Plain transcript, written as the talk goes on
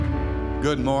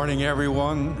Good morning,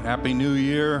 everyone. Happy New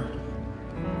Year.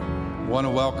 I want to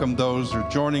welcome those who are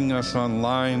joining us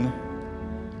online.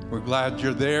 We're glad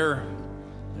you're there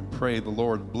and pray the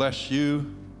Lord bless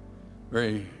you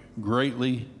very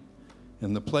greatly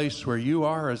in the place where you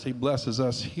are as He blesses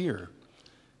us here.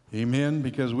 Amen,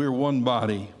 because we're one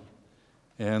body,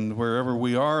 and wherever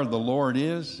we are, the Lord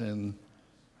is. And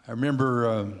I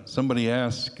remember somebody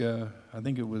asked, I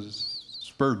think it was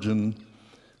Spurgeon,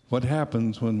 what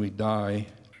happens when we die?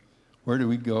 Where do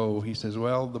we go? He says,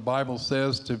 well, the Bible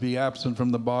says to be absent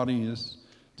from the body is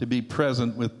to be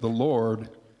present with the Lord.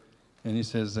 And he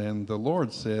says, and the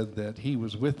Lord said that He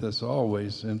was with us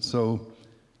always. And so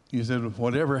he said,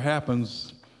 whatever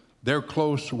happens, they're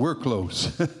close, we're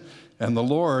close. And the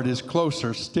Lord is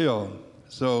closer still.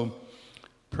 So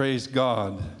praise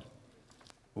God.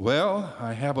 Well,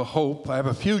 I have a hope. I have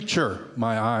a future.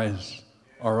 My eyes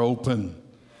are open.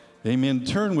 Amen.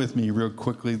 Turn with me real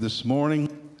quickly this morning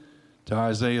to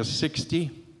Isaiah 60.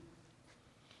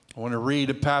 I want to read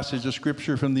a passage of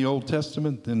Scripture from the Old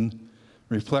Testament and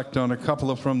reflect on a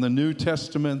couple from the New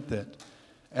Testament that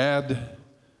add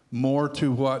more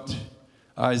to what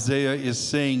Isaiah is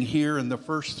saying here in the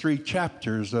first 3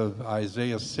 chapters of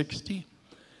Isaiah 60.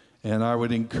 And I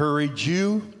would encourage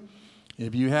you,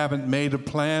 if you haven't made a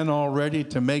plan already,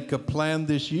 to make a plan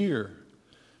this year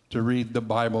to read the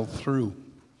Bible through.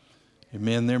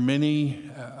 Amen. There are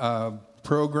many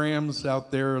programs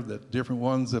out there, that different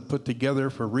ones that put together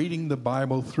for reading the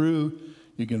Bible through.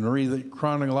 You can read it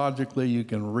chronologically. You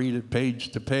can read it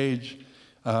page to page,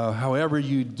 however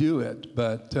you do it.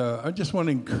 But I just want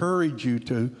to encourage you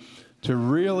to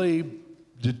really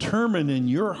determine in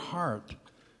your heart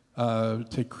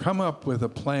to come up with a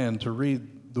plan to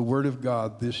read the Word of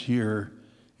God this year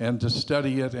and to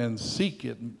study it and seek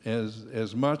it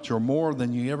as much or more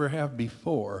than you ever have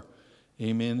before.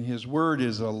 Amen. His Word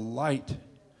is a light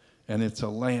and it's a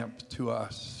lamp to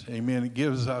us. Amen. It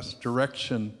gives us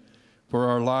direction for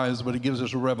our lives, but it gives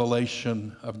us a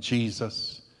revelation of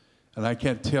Jesus. And I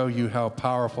can't tell you how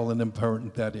powerful and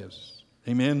important that is.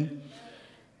 Amen.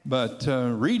 But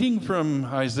reading from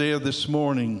Isaiah this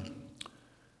morning,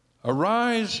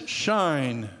 arise,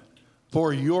 shine,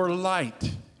 for your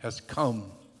light has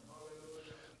come.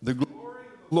 The glory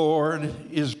of the Lord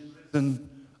is risen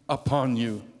upon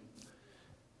you.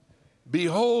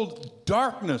 Behold,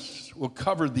 darkness will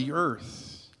cover the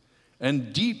earth,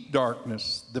 and deep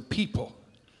darkness the people.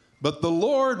 But the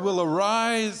Lord will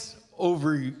arise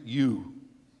over you.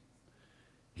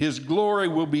 His glory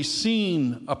will be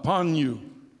seen upon you.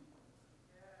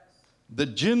 The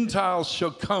Gentiles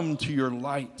shall come to your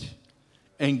light,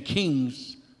 and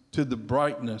kings to the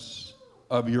brightness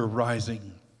of your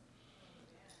rising.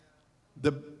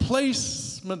 The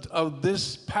placement of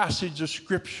this passage of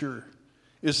Scripture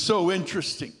is so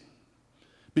interesting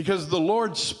because the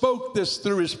Lord spoke this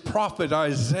through His prophet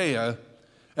Isaiah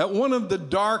at one of the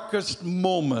darkest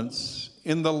moments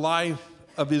in the life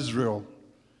of Israel.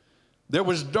 There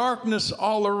was darkness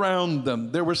all around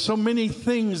them. There were so many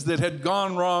things that had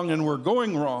gone wrong and were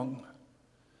going wrong.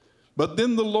 But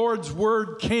then the Lord's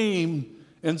word came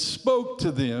and spoke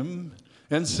to them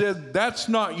and said, that's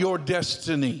not your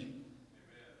destiny.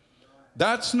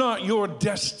 That's not your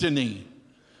destiny.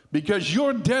 Because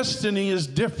your destiny is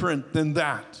different than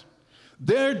that.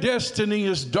 Their destiny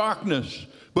is darkness,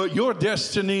 but your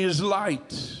destiny is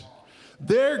light.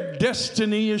 Their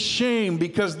destiny is shame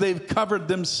because they've covered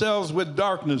themselves with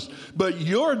darkness, but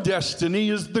your destiny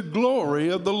is the glory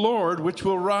of the Lord which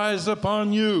will rise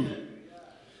upon you.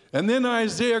 And then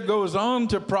Isaiah goes on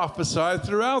to prophesy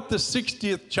throughout the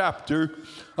 60th chapter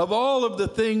of all of the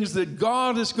things that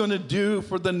God is going to do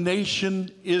for the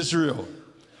nation Israel.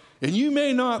 And you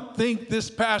may not think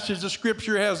this passage of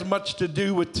Scripture has much to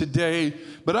do with today,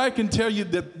 but I can tell you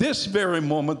that this very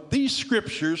moment, these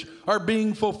Scriptures are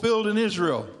being fulfilled in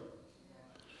Israel.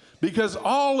 Because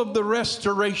all of the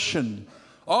restoration,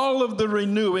 all of the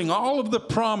renewing, all of the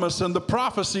promise and the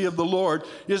prophecy of the Lord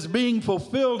is being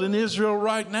fulfilled in Israel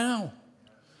right now.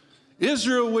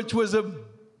 Israel, which was a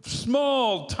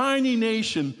small, tiny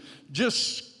nation,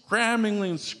 just scrambling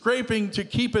and scraping to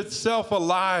keep itself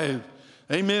alive.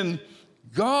 Amen.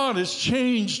 God has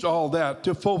changed all that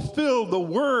to fulfill the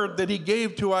word that He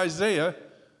gave to Isaiah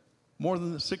more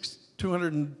than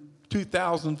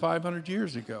 2,500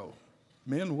 years ago.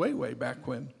 Man, way back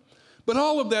when. But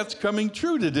all of that's coming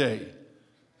true today.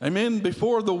 Amen.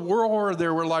 Before the war,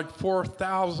 there were like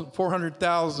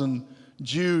 400,000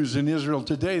 Jews in Israel.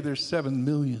 Today, there's 7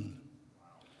 million.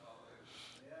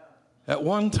 At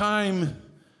one time,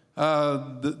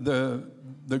 the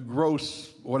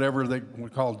gross, whatever they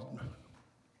called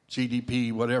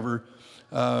GDP, whatever,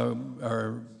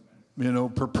 or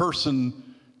per person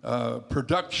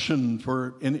production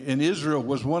in Israel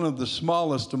was one of the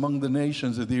smallest among the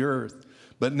nations of the earth.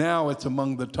 But now it's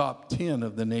among the top 10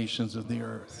 of the nations of the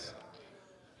earth.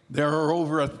 There are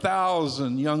over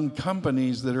 1,000 young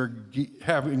companies that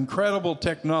have incredible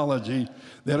technology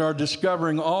that are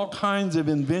discovering all kinds of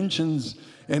inventions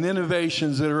and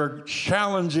innovations that are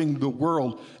challenging the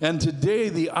world. And today,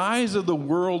 the eyes of the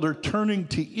world are turning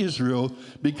to Israel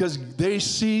because they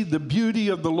see the beauty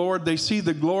of the Lord. They see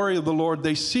the glory of the Lord.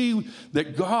 They see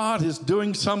that God is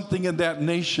doing something in that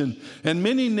nation. And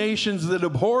many nations that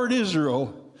abhorred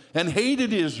Israel and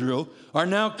hated Israel are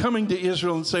now coming to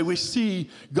Israel and say, we see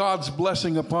God's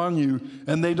blessing upon you.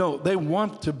 And they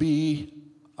want to be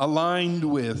aligned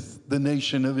with the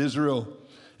nation of Israel.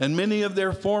 And many of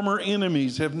their former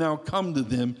enemies have now come to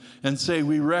them and say,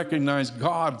 we recognize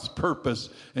God's purpose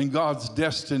and God's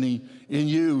destiny in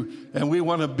you. And we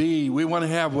want to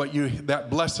have that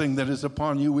blessing that is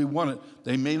upon you. We want it.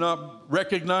 They may not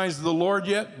recognize the Lord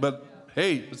yet, but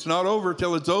hey, it's not over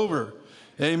till it's over.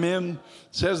 Amen.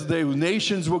 It says the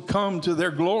nations will come to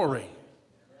their glory.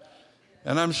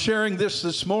 And I'm sharing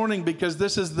this morning because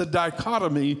this is the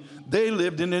dichotomy they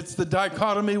lived in. It's the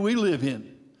dichotomy we live in.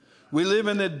 We live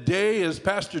in a day, as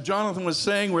Pastor Jonathan was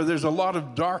saying, where there's a lot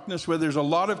of darkness, where there's a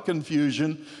lot of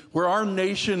confusion, where our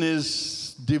nation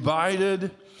is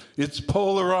divided, it's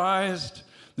polarized.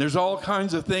 There's all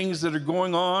kinds of things that are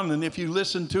going on, and if you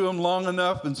listen to them long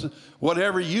enough, and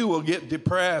whatever, you will get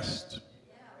depressed.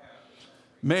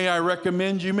 May I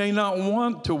recommend you may not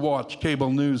want to watch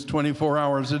cable news 24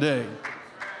 hours a day.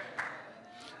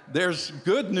 There's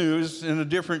good news in a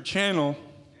different channel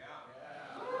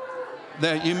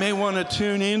that you may want to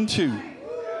tune into.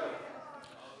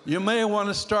 You may want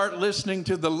to start listening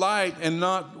to the light and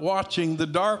not watching the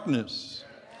darkness.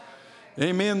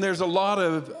 Amen. There's a lot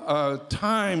of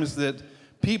times that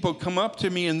people come up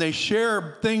to me and they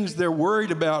share things they're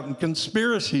worried about and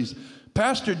conspiracies.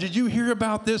 Pastor, did you hear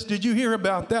about this? Did you hear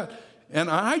about that? And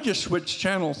I just switch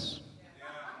channels.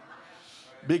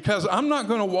 Because I'm not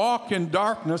going to walk in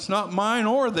darkness, not mine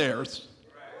or theirs.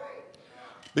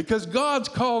 Because God's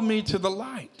called me to the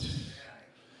light.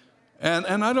 And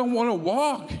I don't want to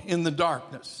walk in the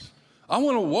darkness. I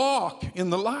want to walk in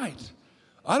the light.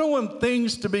 I don't want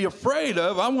things to be afraid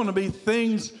of. I want to be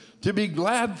things to be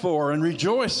glad for and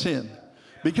rejoice in.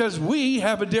 Because we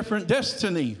have a different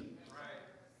destiny.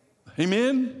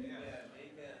 Amen?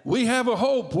 We have a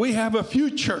hope. We have a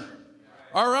future.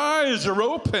 Our eyes are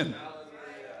open.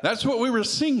 That's what we were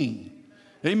singing.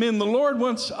 Amen. The Lord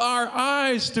wants our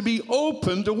eyes to be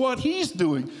open to what He's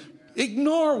doing.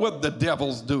 Ignore what the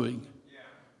devil's doing.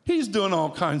 He's doing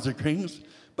all kinds of things,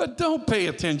 but don't pay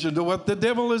attention to what the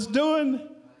devil is doing.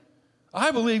 I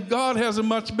believe God has a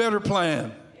much better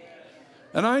plan.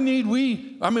 And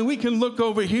we can look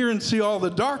over here and see all the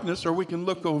darkness, or we can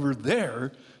look over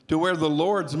there to where the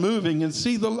Lord's moving and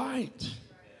see the light.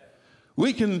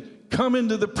 We can come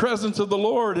into the presence of the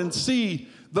Lord and see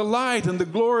the light, and the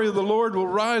glory of the Lord will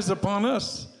rise upon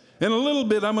us. In a little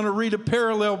bit, I'm going to read a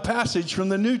parallel passage from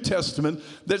the New Testament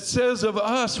that says of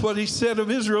us what He said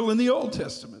of Israel in the Old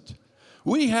Testament.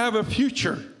 We have a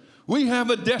future. We have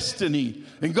a destiny.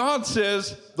 And God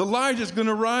says the light is going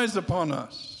to rise upon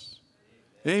us.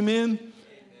 Amen?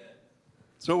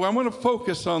 So I want to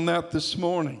focus on that this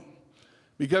morning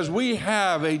because we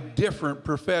have a different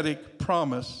prophetic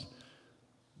promise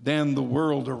than the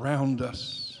world around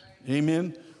us.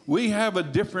 Amen. We have a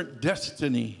different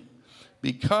destiny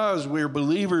because we're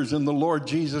believers in the Lord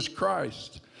Jesus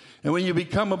Christ. And when you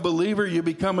become a believer, you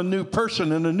become a new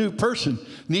person, and a new person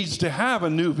needs to have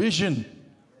a new vision,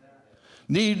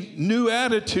 need new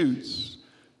attitudes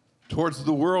towards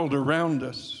the world around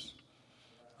us.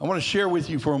 I want to share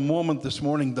with you for a moment this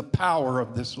morning the power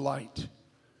of this light.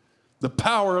 The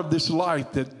power of this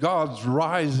light that God's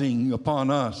rising upon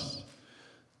us.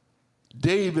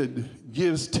 David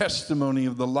gives testimony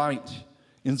of the light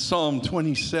in Psalm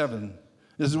 27.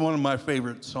 This is one of my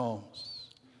favorite psalms,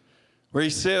 where he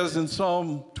says in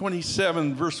Psalm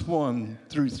 27, verse 1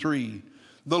 through 3,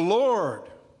 the Lord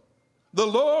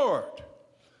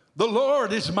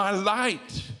is my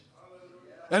light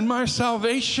and my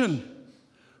salvation.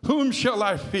 Whom shall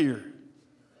I fear?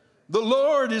 The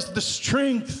Lord is the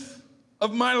strength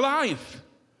of my life.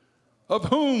 Of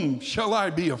whom shall I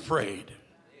be afraid?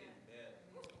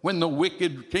 When the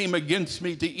wicked came against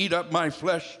me to eat up my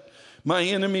flesh, my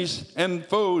enemies and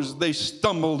foes, they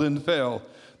stumbled and fell.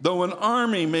 Though an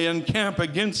army may encamp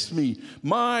against me,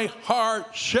 my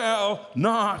heart shall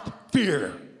not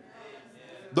fear.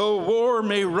 Though war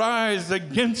may rise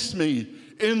against me,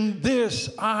 In this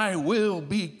I will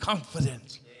be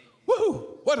confident.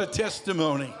 Woo! What a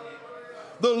testimony.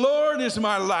 The Lord is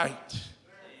my light,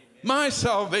 my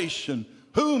salvation.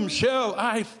 Whom shall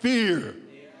I fear?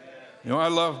 You know, I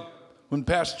love when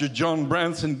Pastor John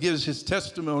Branson gives his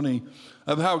testimony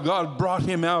of how God brought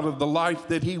him out of the life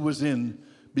that he was in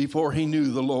before he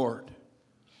knew the Lord.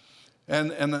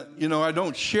 And you know, I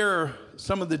don't share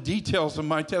some of the details of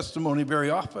my testimony very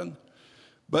often.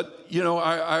 But, you know,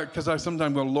 because I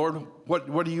sometimes go, Lord,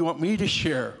 what do you want me to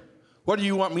share? What do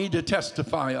you want me to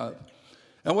testify of?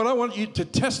 And what I want you to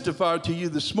testify to you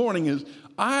this morning is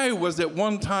I was at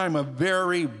one time a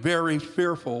very, very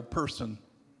fearful person.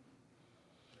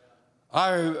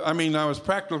 I mean, I was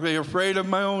practically afraid of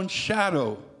my own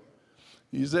shadow.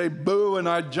 You say boo, and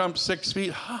I'd jump 6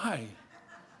 feet high.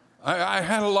 I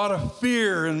had a lot of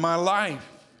fear in my life.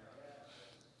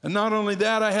 And not only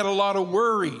that, I had a lot of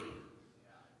worry.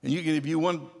 And you can, if you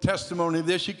want testimony of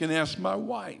this, you can ask my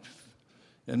wife.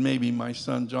 And maybe my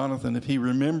son Jonathan, if he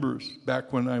remembers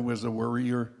back when I was a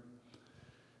worrier.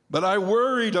 But I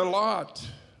worried a lot.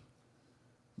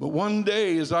 But one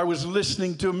day, as I was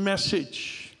listening to a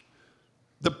message,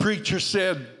 the preacher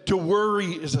said, to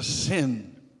worry is a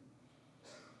sin.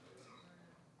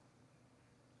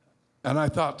 And I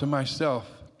thought to myself,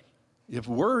 if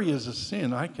worry is a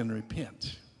sin, I can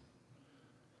repent.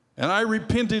 And I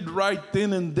repented right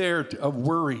then and there of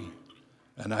worry.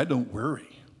 And I don't worry.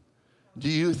 Do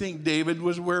you think David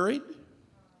was worried?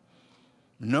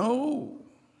 No.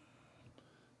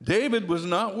 David was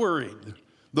not worried.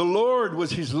 The Lord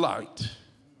was his light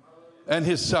and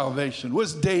his salvation.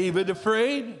 Was David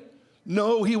afraid?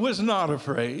 No, he was not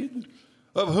afraid.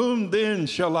 Of whom then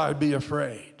shall I be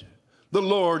afraid? The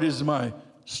Lord is my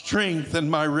strength and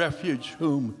my refuge.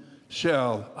 Whom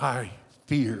shall I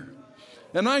fear?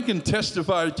 And I can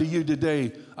testify to you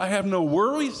today, I have no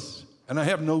worries and I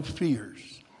have no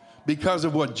fears because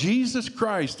of what Jesus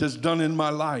Christ has done in my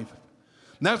life.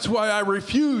 And that's why I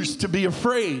refuse to be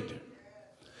afraid.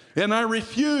 And I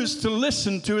refuse to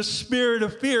listen to a spirit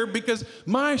of fear because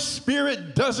my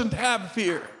spirit doesn't have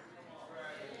fear.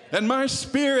 And my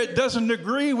spirit doesn't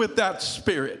agree with that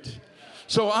spirit.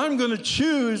 So I'm going to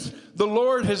choose, the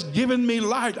Lord has given me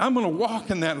light. I'm going to walk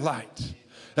in that light.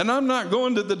 And I'm not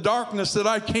going to the darkness that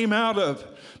I came out of,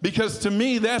 because to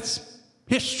me that's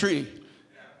history.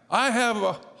 I have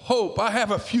a hope. I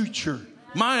have a future.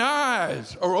 My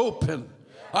eyes are open.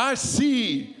 I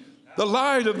see the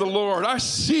light of the Lord. I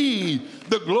see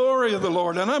the glory of the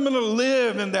Lord. And I'm going to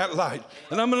live in that light.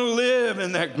 And I'm going to live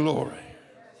in that glory.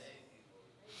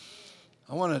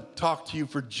 I want to talk to you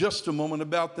for just a moment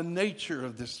about the nature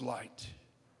of this light.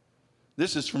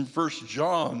 This is from 1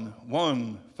 John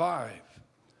 1:5.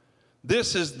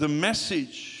 This is the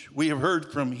message we have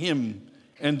heard from him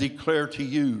and declare to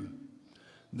you,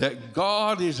 that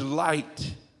God is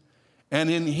light, and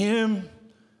in him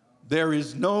there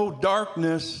is no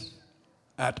darkness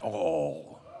at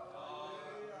all.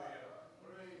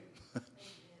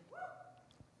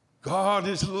 God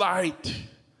is light,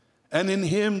 and in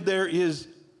him there is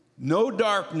no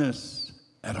darkness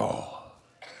at all.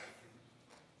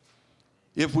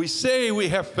 If we say we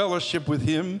have fellowship with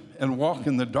him and walk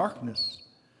in the darkness,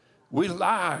 we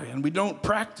lie and we don't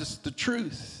practice the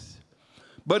truth.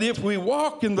 But if we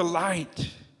walk in the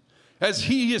light, as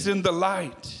he is in the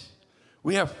light,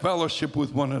 we have fellowship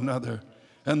with one another,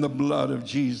 and the blood of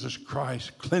Jesus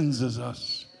Christ cleanses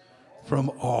us from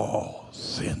all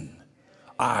sin.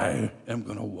 I am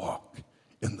going to walk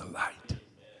in the light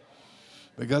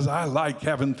because I like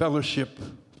having fellowship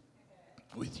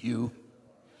with you.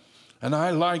 And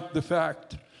I like the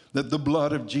fact that the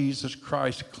blood of Jesus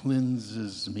Christ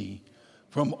cleanses me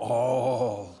from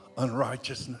all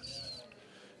unrighteousness.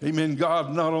 Amen.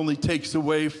 God not only takes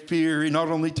away fear, he not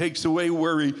only takes away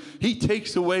worry, he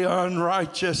takes away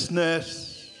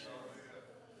unrighteousness.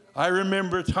 I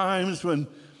remember times when,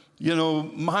 you know,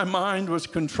 my mind was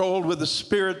controlled with a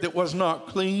spirit that was not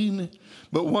clean.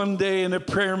 But one day in a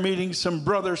prayer meeting, some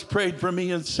brothers prayed for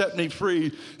me and set me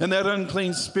free. And that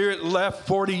unclean spirit left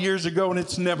 40 years ago, and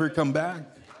it's never come back.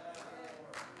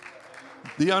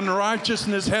 The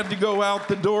unrighteousness had to go out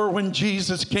the door when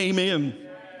Jesus came in.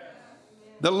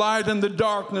 The light and the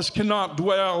darkness cannot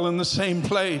dwell in the same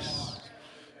place.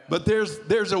 But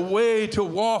there's a way to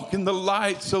walk in the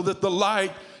light so that the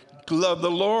light of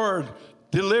the Lord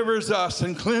delivers us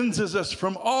and cleanses us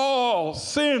from all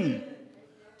sin.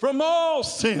 From all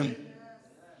sin.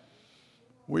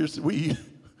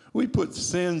 We put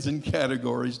sins in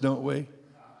categories, don't we?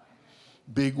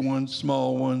 Big ones,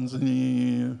 small ones,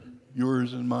 and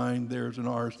yours and mine, theirs and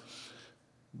ours.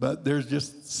 But there's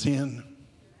just sin.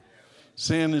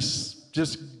 Sin is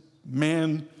just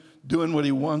man doing what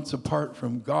he wants apart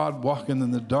from God, walking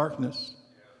in the darkness.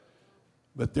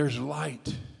 But there's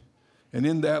light. And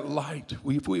in that light,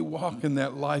 if we walk in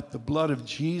that light, the blood of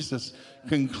Jesus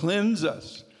can cleanse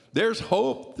us. There's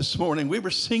hope this morning. We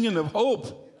were singing of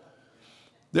hope.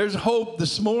 There's hope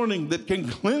this morning that can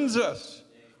cleanse us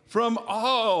from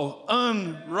all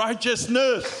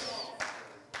unrighteousness.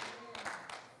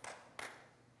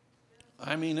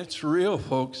 I mean, it's real,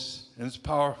 folks, and it's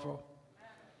powerful.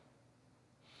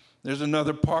 There's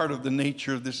another part of the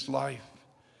nature of this life.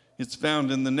 It's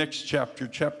found in the next chapter,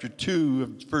 chapter 2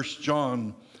 of 1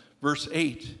 John, verse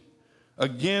 8.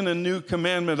 Again, a new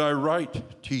commandment I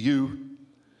write to you,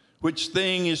 which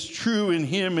thing is true in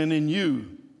him and in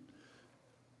you,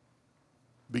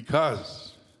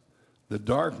 because the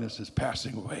darkness is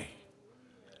passing away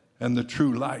and the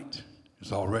true light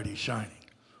is already shining.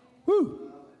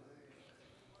 Woo!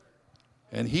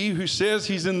 And he who says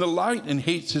he's in the light and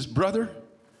hates his brother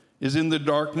is in the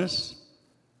darkness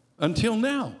until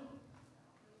now.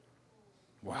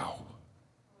 Wow.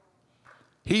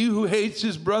 He who hates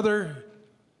his brother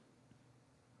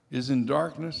is in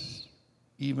darkness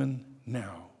even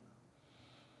now.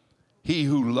 He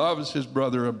who loves his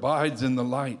brother abides in the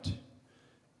light,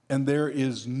 and there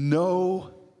is no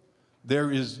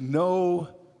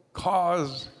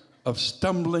cause of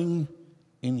stumbling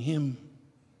in him.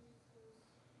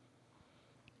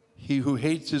 He who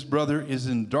hates his brother is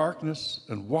in darkness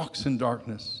and walks in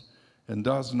darkness and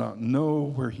does not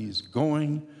know where he's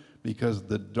going, because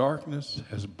the darkness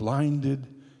has blinded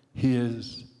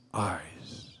his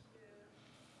eyes.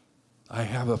 I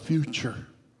have a future.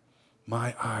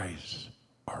 My eyes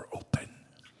are open.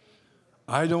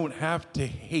 I don't have to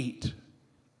hate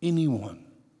anyone.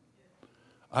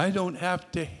 I don't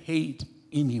have to hate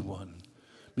anyone,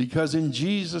 because in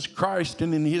Jesus Christ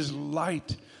and in his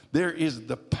light, there is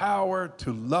the power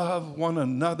to love one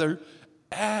another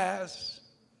as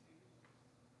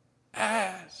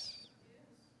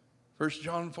 1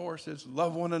 John 4 says,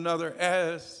 love one another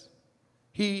as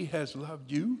he has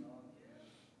loved you.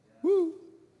 Woo!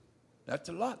 That's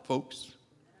a lot, folks.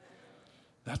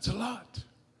 That's a lot.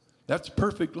 That's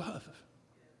perfect love.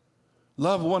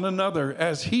 Love one another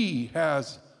as he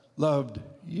has loved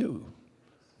you.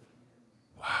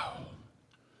 Wow.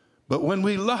 But when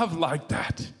we love like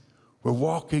that, we're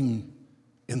walking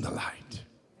in the light.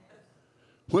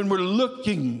 When we're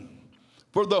looking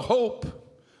for the hope,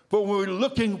 when we're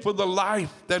looking for the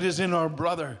life that is in our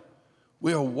brother,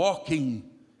 we are walking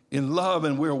in love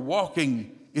and we're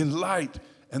walking in light,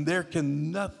 and there can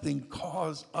nothing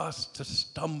cause us to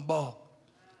stumble,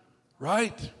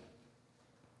 right?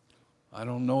 I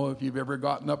don't know if you've ever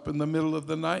gotten up in the middle of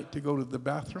the night to go to the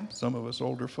bathroom. Some of us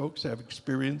older folks have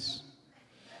experience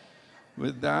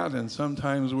with that, and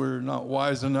sometimes we're not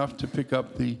wise enough to pick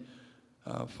up the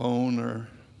phone or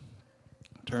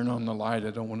turn on the light. I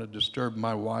don't want to disturb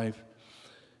my wife.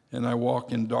 And I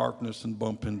walk in darkness and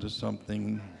bump into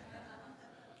something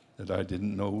that I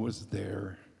didn't know was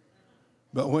there.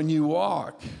 But when you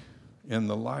walk in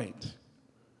the light,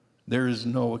 there is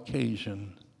no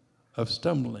occasion of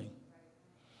stumbling.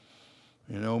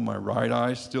 You know, my right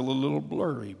eye's still a little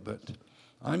blurry, but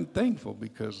I'm thankful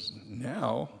because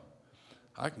now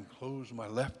I can close my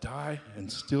left eye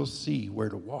and still see where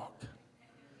to walk.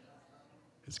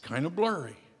 It's kind of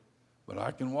blurry, but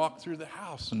I can walk through the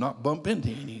house and not bump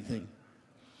into anything.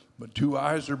 But two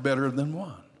eyes are better than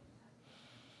one.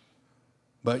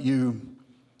 But you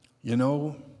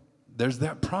know, there's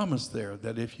that promise there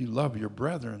that if you love your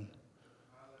brethren,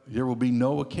 there will be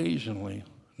no occasion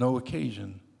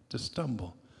to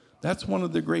stumble. That's one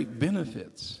of the great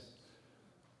benefits.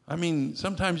 I mean,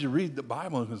 sometimes you read the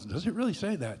Bible and goes, does it really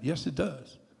say that? Yes, it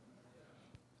does.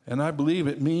 And I believe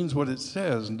it means what it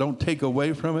says, and don't take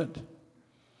away from it.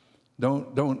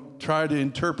 Don't try to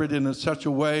interpret it in such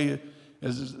a way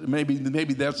as maybe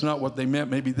that's not what they meant.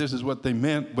 Maybe this is what they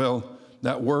meant. Well,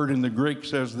 that word in the Greek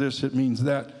says this, it means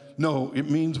that. No, it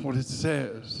means what it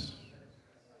says.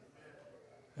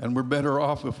 And we're better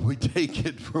off if we take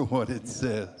it for what it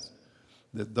says.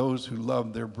 That those who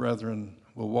love their brethren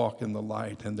will walk in the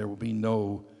light, and there will be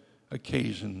no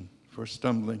occasion for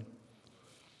stumbling.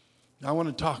 I want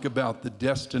to talk about the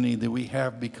destiny that we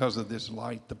have because of this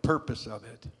light, the purpose of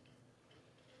it.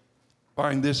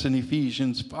 Find this in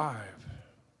Ephesians 5,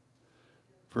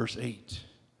 verse 8.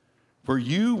 For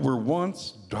you were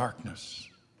once darkness.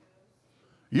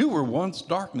 You were once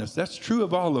darkness. That's true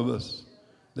of all of us.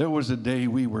 There was a day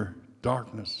we were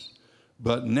darkness.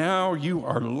 But now you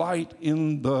are light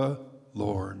in the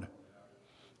Lord.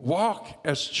 Walk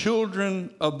as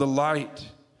children of the light.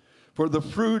 For the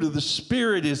fruit of the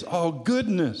Spirit is all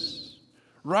goodness,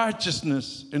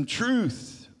 righteousness, and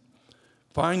truth,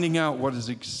 finding out what is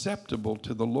acceptable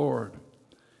to the Lord,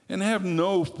 and have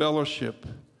no fellowship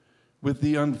with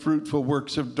the unfruitful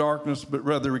works of darkness, but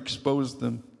rather expose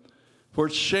them. For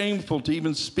it's shameful to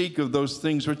even speak of those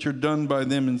things which are done by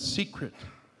them in secret.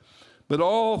 But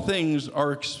all things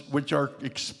which are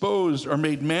exposed are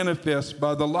made manifest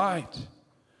by the light.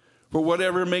 For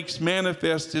whatever makes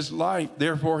manifest is light.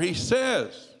 Therefore he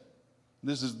says,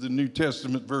 this is the New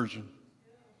Testament version,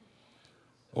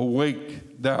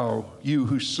 awake thou, you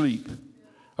who sleep.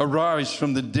 Arise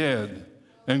from the dead,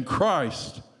 and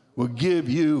Christ will give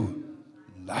you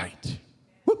light.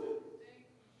 Woo.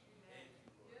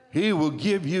 He will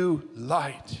give you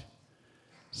light.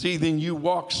 See, then you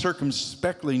walk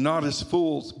circumspectly, not as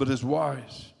fools, but as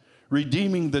wise,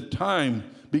 redeeming the time,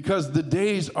 because the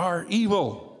days are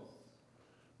evil.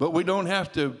 But we don't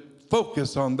have to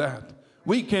focus on that.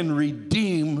 We can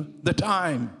redeem the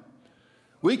time.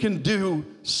 We can do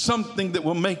something that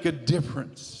will make a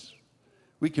difference.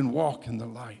 We can walk in the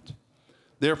light.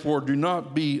 Therefore, do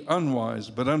not be unwise,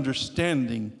 but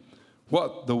understanding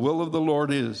what the will of the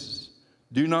Lord is.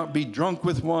 Do not be drunk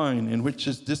with wine, in which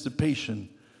is dissipation,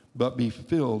 but be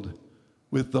filled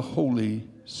with the Holy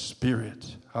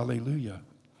Spirit. Hallelujah.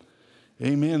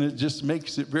 Amen. It just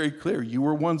makes it very clear. You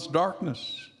were once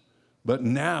darkness, but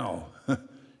now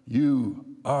you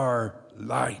are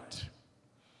light.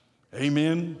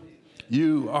 Amen.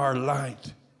 You are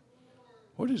light.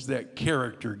 What is that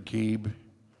character, Gabe,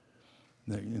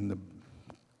 that in the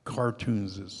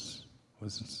cartoons?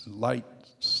 Was it light?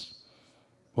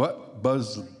 What?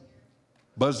 Buzz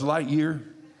Lightyear?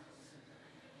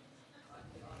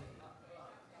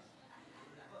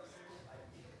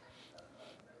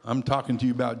 I'm talking to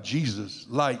you about Jesus,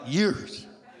 light years,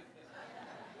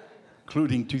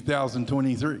 including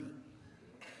 2023.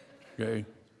 Okay?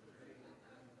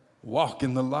 Walk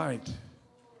in the light.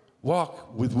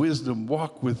 Walk with wisdom.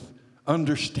 Walk with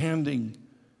understanding.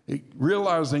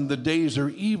 Realizing the days are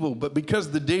evil, but because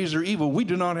the days are evil, we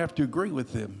do not have to agree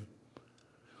with them.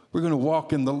 We're going to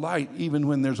walk in the light even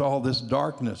when there's all this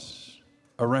darkness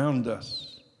around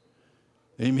us.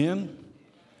 Amen?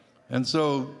 And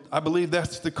so I believe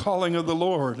that's the calling of the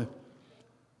Lord.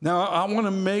 Now, I want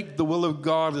to make the will of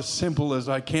God as simple as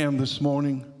I can this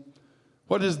morning.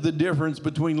 What is the difference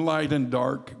between light and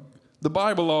dark? The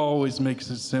Bible always makes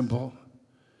it simple.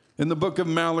 In the book of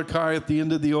Malachi, at the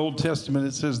end of the Old Testament,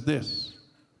 it says this: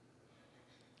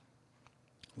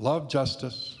 love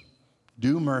justice,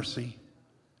 do mercy,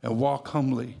 and walk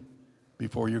humbly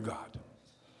before your God.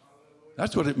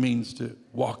 That's what it means to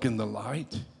walk in the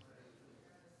light.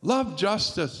 Love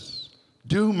justice,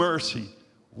 do mercy,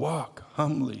 walk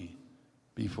humbly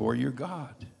before your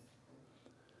God.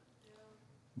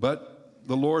 But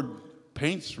the Lord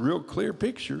paints real clear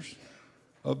pictures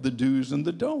of the do's and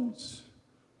the don'ts,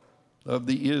 of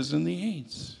the is and the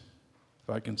ain'ts, if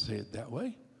I can say it that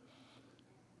way.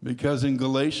 Because in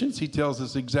Galatians, he tells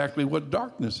us exactly what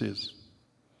darkness is.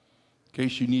 In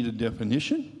case you need a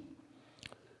definition,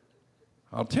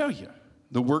 I'll tell you.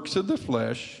 The works of the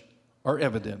flesh are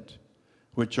evident,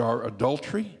 which are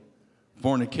adultery,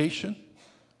 fornication,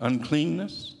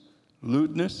 uncleanness,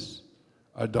 lewdness,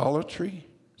 idolatry,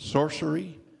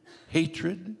 sorcery,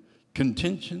 hatred,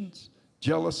 contentions,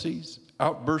 jealousies,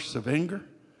 outbursts of anger,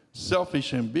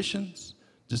 selfish ambitions,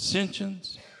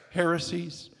 dissensions,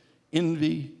 heresies,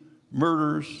 envy,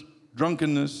 murders,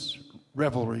 drunkenness,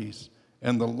 revelries,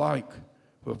 and the like,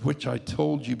 of which I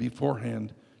told you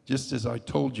beforehand, just as I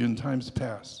told you in times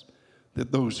past,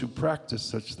 that those who practice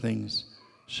such things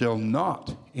shall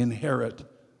not inherit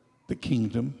the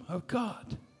kingdom of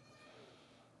God.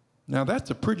 Now, that's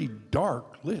a pretty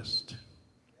dark list.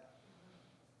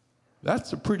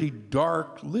 That's a pretty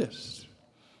dark list.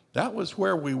 That was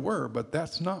where we were, but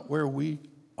that's not where we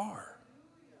are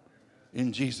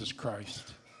in Jesus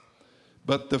Christ.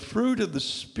 But the fruit of the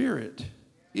Spirit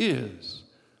is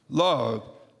love,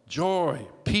 joy,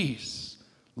 peace,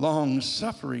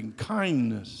 long-suffering,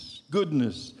 kindness,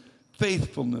 goodness,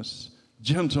 faithfulness,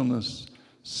 gentleness,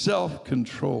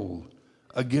 self-control.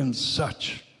 Against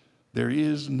such there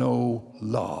is no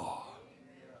law.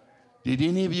 Did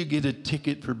any of you get a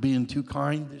ticket for being too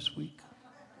kind this week?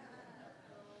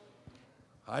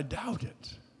 I doubt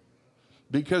it.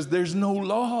 Because there's no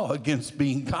law against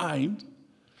being kind.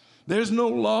 There's no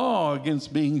law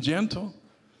against being gentle.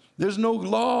 There's no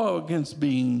law against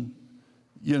being,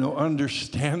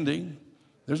 understanding.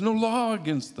 There's no law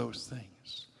against those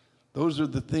things. Those are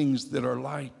the things that are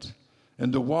light.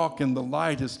 And to walk in the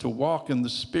light is to walk in the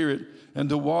Spirit and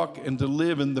to walk and to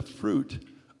live in the fruit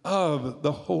of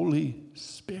the Holy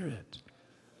Spirit.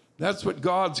 That's what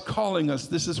God's calling us.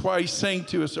 This is why he's saying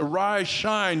to us, arise,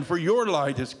 shine, for your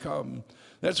light has come.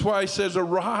 That's why he says,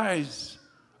 arise,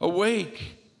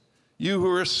 awake, you who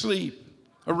are asleep.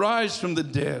 Arise from the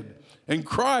dead, and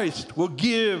Christ will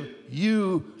give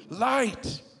you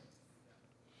light.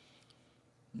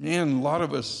 Man, a lot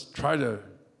of us try to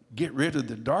get rid of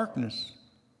the darkness.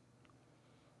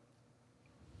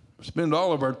 We spend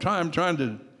all of our time trying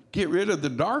to get rid of the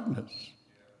darkness.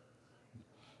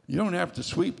 You don't have to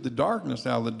sweep the darkness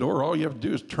out of the door. All you have to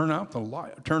do is turn on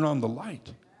the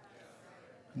light.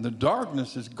 And the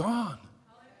darkness is gone.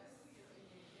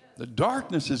 The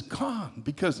darkness is gone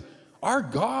because our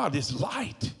God is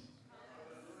light.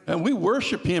 And we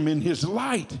worship him in his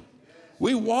light.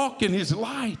 We walk in his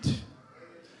light.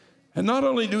 And not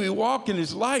only do we walk in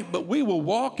his light, but we will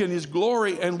walk in his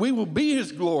glory and we will be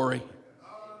his glory.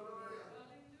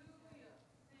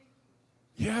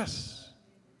 Yes,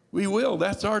 we will.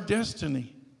 That's our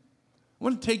destiny. I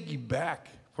want to take you back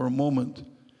for a moment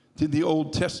to the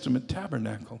Old Testament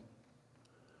tabernacle.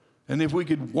 And if we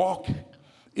could walk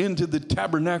into the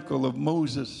tabernacle of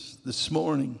Moses this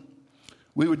morning,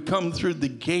 we would come through the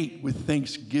gate with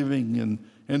thanksgiving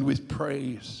and with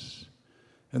praise.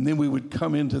 And then we would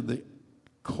come into the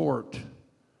court.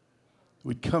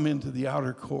 We'd come into the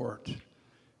outer court.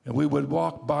 And we would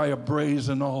walk by a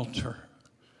brazen altar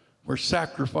where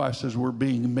sacrifices were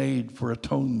being made for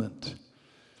atonement.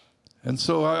 And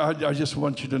so I just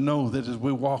want you to know that as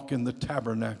we walk in the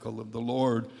tabernacle of the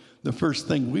Lord, the first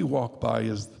thing we walk by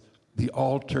is the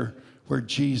altar where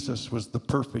Jesus was the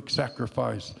perfect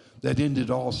sacrifice that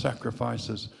ended all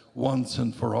sacrifices once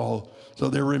and for all. So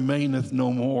there remaineth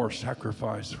no more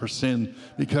sacrifice for sin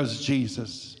because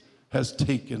Jesus has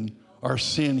taken our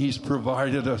sin. He's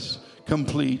provided us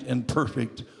complete and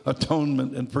perfect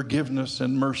atonement and forgiveness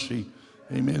and mercy.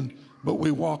 Amen. But we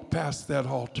walk past that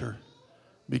altar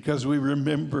because we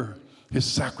remember his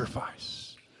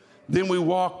sacrifice. Then we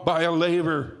walk by a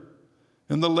laver,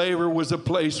 and the laver was a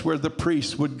place where the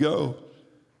priests would go.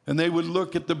 And they would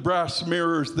look at the brass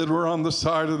mirrors that were on the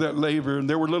side of that laver, and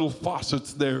there were little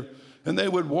faucets there. And they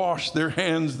would wash their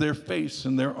hands, their face,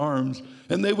 and their arms.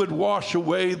 And they would wash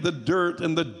away the dirt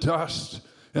and the dust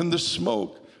and the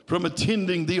smoke from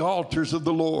attending the altars of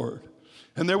the Lord.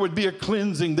 And there would be a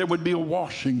cleansing, there would be a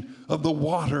washing of the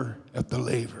water at the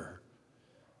laver.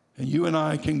 And you and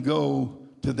I can go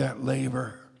to that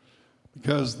laver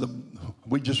because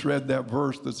we just read that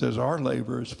verse that says our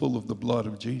laver is full of the blood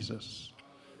of Jesus.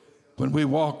 When we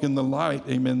walk in the light,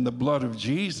 amen, the blood of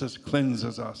Jesus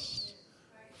cleanses us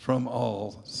from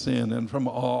all sin and from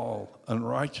all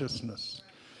unrighteousness.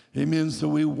 Amen. So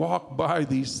we walk by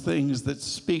these things that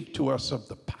speak to us of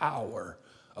the power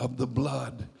of the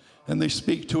blood, and they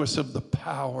speak to us of the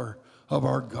power of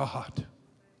our God.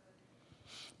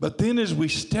 But then as we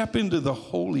step into the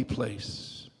holy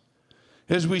place,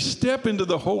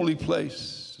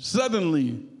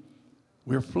 suddenly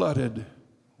we're flooded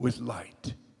with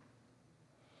light.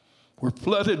 We're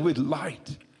flooded with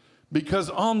light because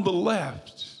on the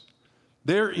left,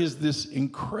 there is this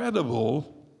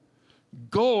incredible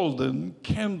golden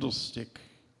candlestick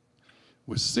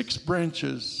with 6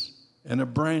 branches and a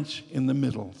branch in the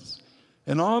middle.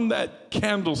 And on that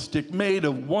candlestick made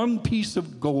of one piece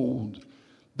of gold,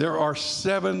 there are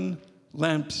 7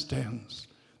 lampstands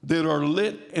that are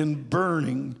lit and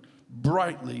burning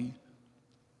brightly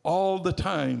all the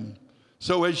time.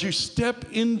 So as you step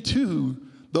into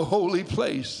the holy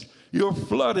place, you're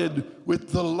flooded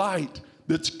with the light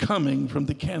that's coming from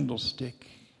the candlestick.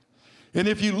 And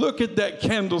if you look at that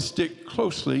candlestick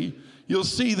closely, you'll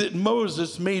see that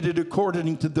Moses made it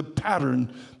according to the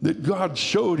pattern that God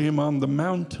showed him on the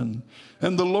mountain.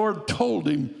 And the Lord told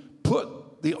him,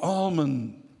 put the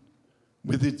almond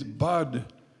with its bud,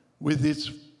 with its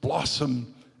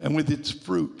blossom, and with its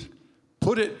fruit.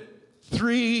 Put it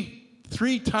three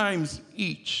times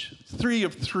each, 3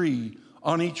 of 3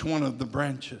 on each one of the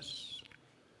branches.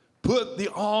 Put the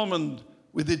almond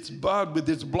with its bud, with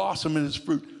its blossom and its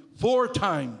fruit 4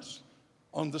 times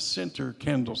on the center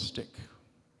candlestick.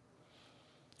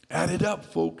 Add it up,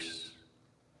 folks.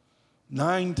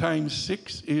 9 times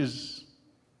 6 is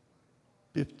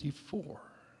 54.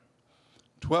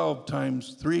 12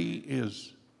 times 3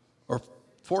 is, or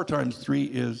 4 times 3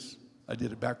 is, I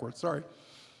did it backwards, sorry.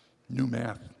 New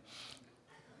math.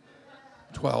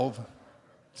 12,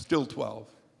 still 12.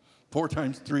 4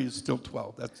 times 3 is still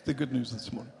 12. That's the good news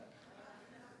this morning.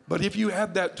 But if you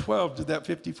add that 12 to that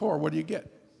 54, what do you get?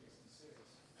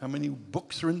 How many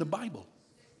books are in the Bible?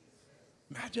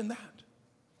 Imagine that.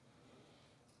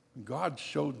 God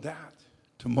showed that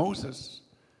to Moses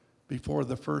before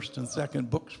the first and second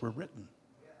books were written.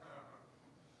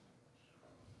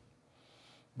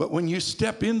 But when you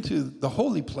step into the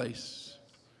holy place,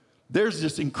 there's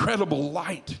this incredible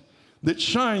light that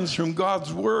shines from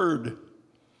God's word.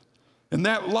 And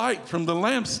that light from the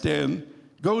lampstand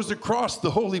goes across the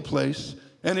holy place,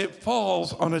 and it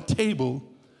falls on a table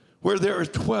where there are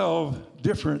 12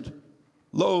 different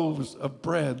loaves of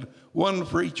bread, one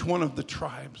for each one of the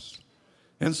tribes.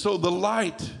 And so the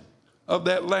light of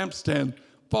that lampstand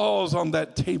falls on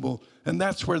that table, and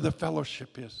that's where the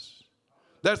fellowship is.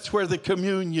 That's where the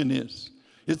communion is.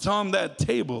 It's on that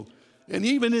table. And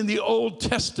even in the Old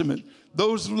Testament,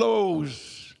 those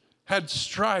loaves had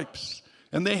stripes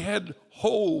and they had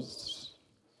holes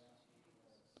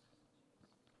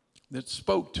that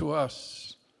spoke to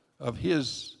us of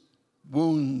his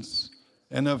wounds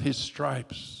and of his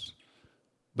stripes.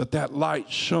 But that light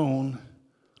shone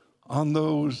on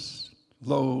those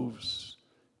loaves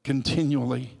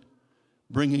continually,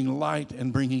 bringing light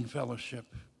and bringing fellowship.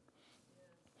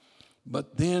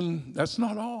 But then that's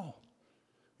not all.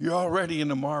 You're already in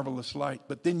a marvelous light,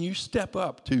 but then you step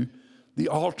up to the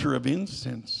altar of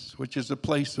incense, which is a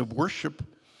place of worship,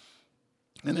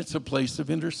 and it's a place of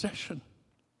intercession.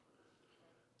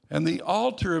 And the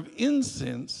altar of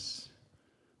incense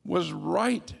was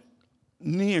right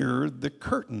near the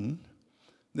curtain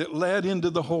that led into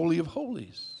the Holy of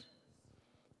Holies.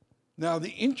 Now,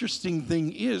 the interesting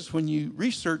thing is, when you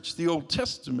research the Old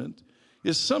Testament,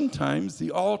 is sometimes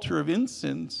the altar of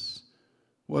incense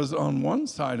was on one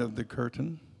side of the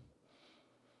curtain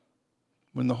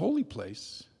in the holy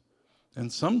place,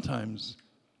 and sometimes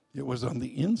it was on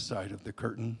the inside of the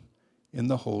curtain in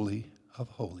the Holy of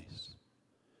Holies.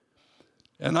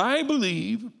 And I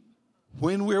believe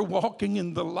when we're walking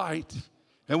in the light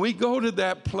and we go to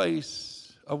that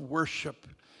place of worship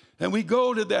and we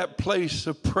go to that place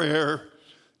of prayer,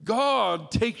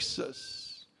 God takes us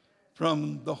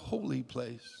from the holy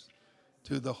place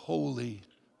to the Holy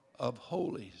of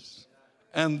Holies.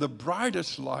 And the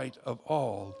brightest light of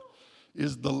all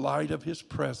is the light of his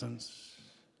presence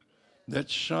that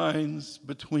shines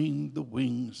between the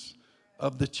wings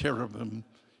of the cherubim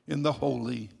in the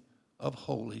Holy of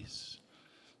Holies.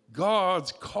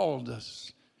 God's called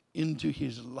us into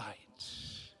his light,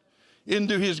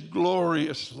 into his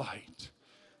glorious light,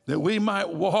 that we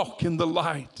might walk in the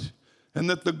light and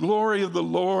that the glory of the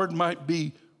Lord might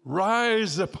be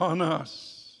rise upon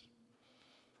us.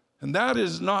 And that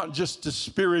is not just a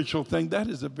spiritual thing, that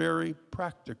is a very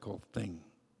practical thing.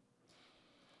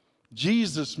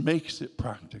 Jesus makes it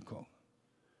practical.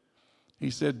 He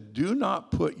said, do not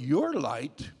put your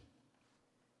light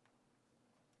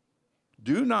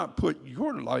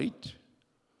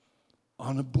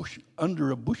on a bush,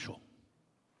 under a bushel.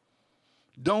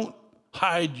 Don't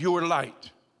hide your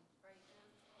light,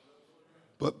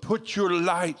 but put your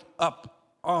light up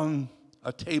on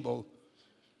a table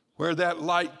where that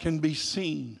light can be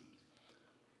seen,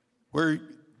 where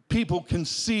people can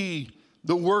see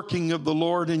the working of the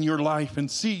Lord in your life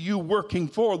and see you working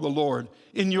for the Lord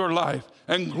in your life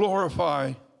and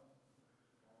glorify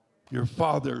your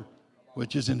Father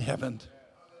which is in heaven.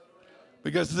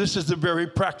 Because this is a very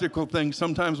practical thing.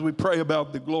 Sometimes we pray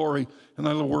about the glory, and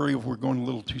I worry if we're going a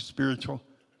little too spiritual.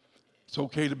 It's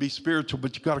okay to be spiritual,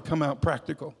 but you got to come out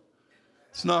practical.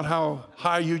 It's not how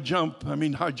high you jump. I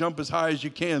mean, jump as high as you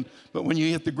can, but when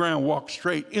you hit the ground, walk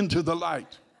straight into the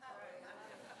light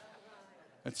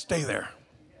and stay there.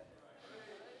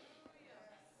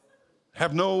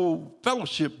 Have no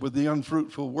fellowship with the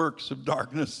unfruitful works of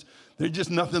darkness. There's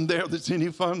just nothing there that's any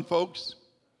fun, folks.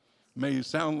 It may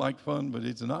sound like fun, but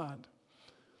it's not.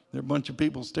 There are a bunch of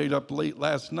people stayed up late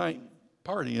last night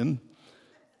partying,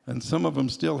 and some of them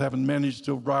still haven't managed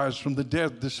to rise from the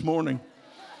dead this morning.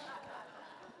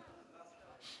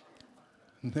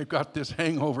 And they've got this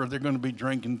hangover. They're going to be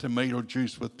drinking tomato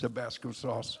juice with Tabasco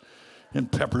sauce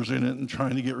and peppers in it and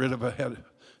trying to get rid of a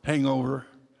hangover.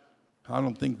 I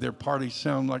don't think their parties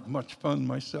sound like much fun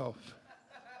myself.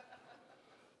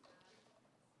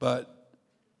 But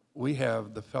we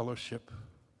have the fellowship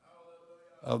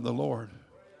of the Lord.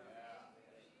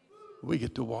 We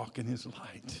get to walk in his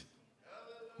light.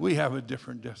 We have a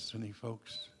different destiny,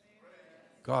 folks.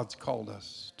 God's called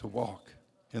us to walk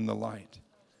in the light.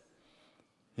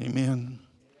 Amen.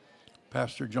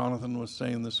 Pastor Jonathan was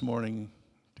saying this morning,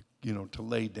 to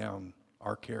lay down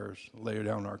our cares, lay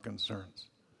down our concerns.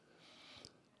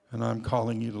 And I'm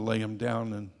calling you to lay them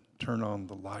down and turn on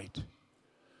the light.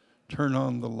 Turn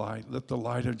on the light. Let the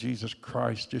light of Jesus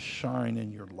Christ just shine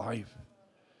in your life.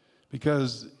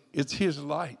 Because it's his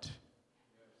light.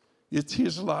 It's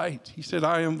his light. He said,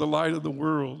 I am the light of the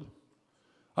world.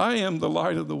 I am the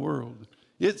light of the world.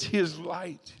 It's his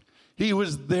light. He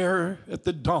was there at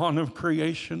the dawn of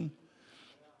creation.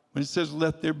 When it says,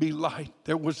 let there be light,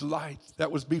 there was light.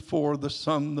 That was before the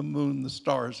sun, the moon, the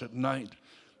stars at night.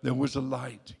 There was a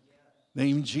light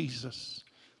named Jesus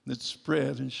that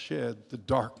spread and shed the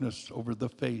darkness over the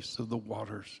face of the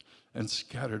waters and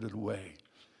scattered it away.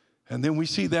 And then we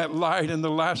see that light in the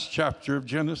last chapter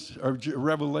of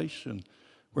Revelation,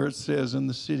 where it says, in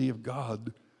the city of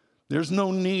God, there's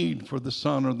no need for the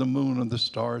sun or the moon or the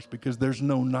stars because there's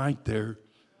no night there,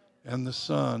 and the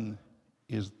sun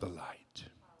is the light.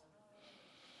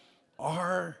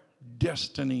 Our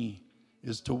destiny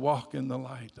is to walk in the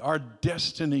light. Our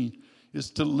destiny is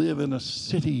to live in a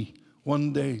city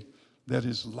one day that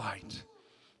is light,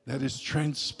 that is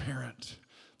transparent,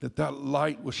 that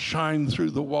light will shine through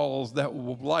the walls, that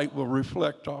light will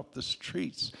reflect off the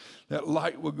streets, that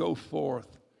light will go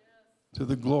forth to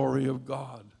the glory of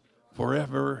God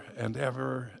forever and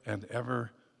ever and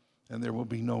ever, and there will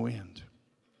be no end.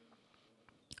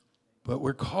 But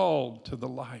we're called to the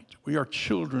light. We are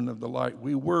children of the light.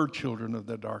 We were children of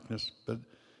the darkness, but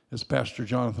as Pastor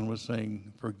Jonathan was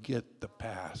saying, forget the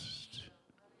past.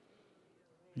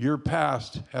 Your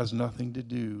past has nothing to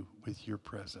do with your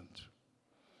present.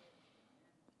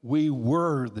 We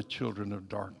were the children of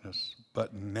darkness,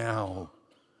 but now,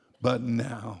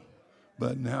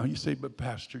 you say, but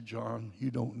Pastor John, you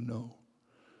don't know.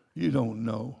 You don't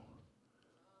know.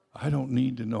 I don't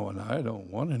need to know, and I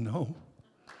don't want to know.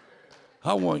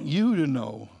 I want you to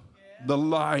know the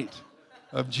light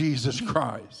of Jesus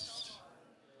Christ.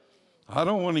 I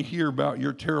don't want to hear about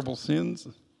your terrible sins.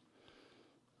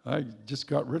 I just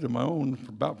got rid of my own,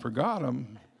 forgot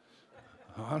them.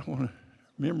 I don't want a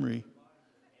memory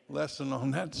lesson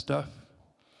on that stuff.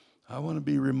 I want to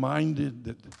be reminded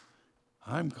that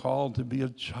I'm called to be a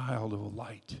child of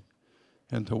light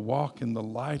and to walk in the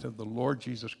light of the Lord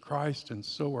Jesus Christ, and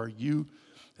so are you.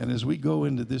 And as we go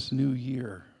into this new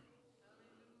year,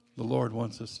 the Lord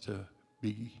wants us to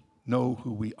know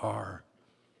who we are.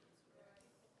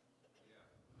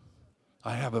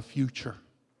 I have a future.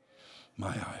 My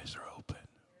eyes are open.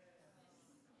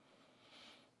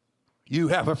 You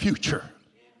have a future.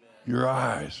 Your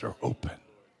eyes are open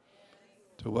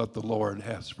to what the Lord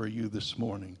has for you this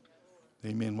morning.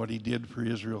 Amen. What he did for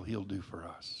Israel, he'll do for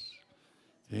us.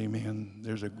 Amen.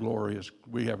 There's a glorious,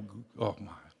 oh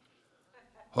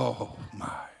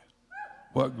my.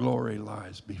 What glory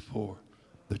lies before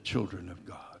the children of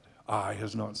God. Eye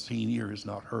has not seen, ear has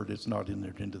not heard, it's not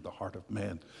entered into the heart of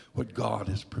man what God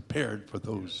has prepared for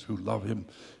those who love him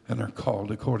and are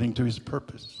called according to his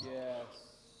purpose. Yes.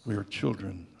 We are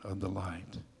children of the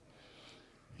light.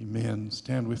 Amen.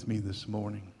 Stand with me this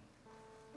morning.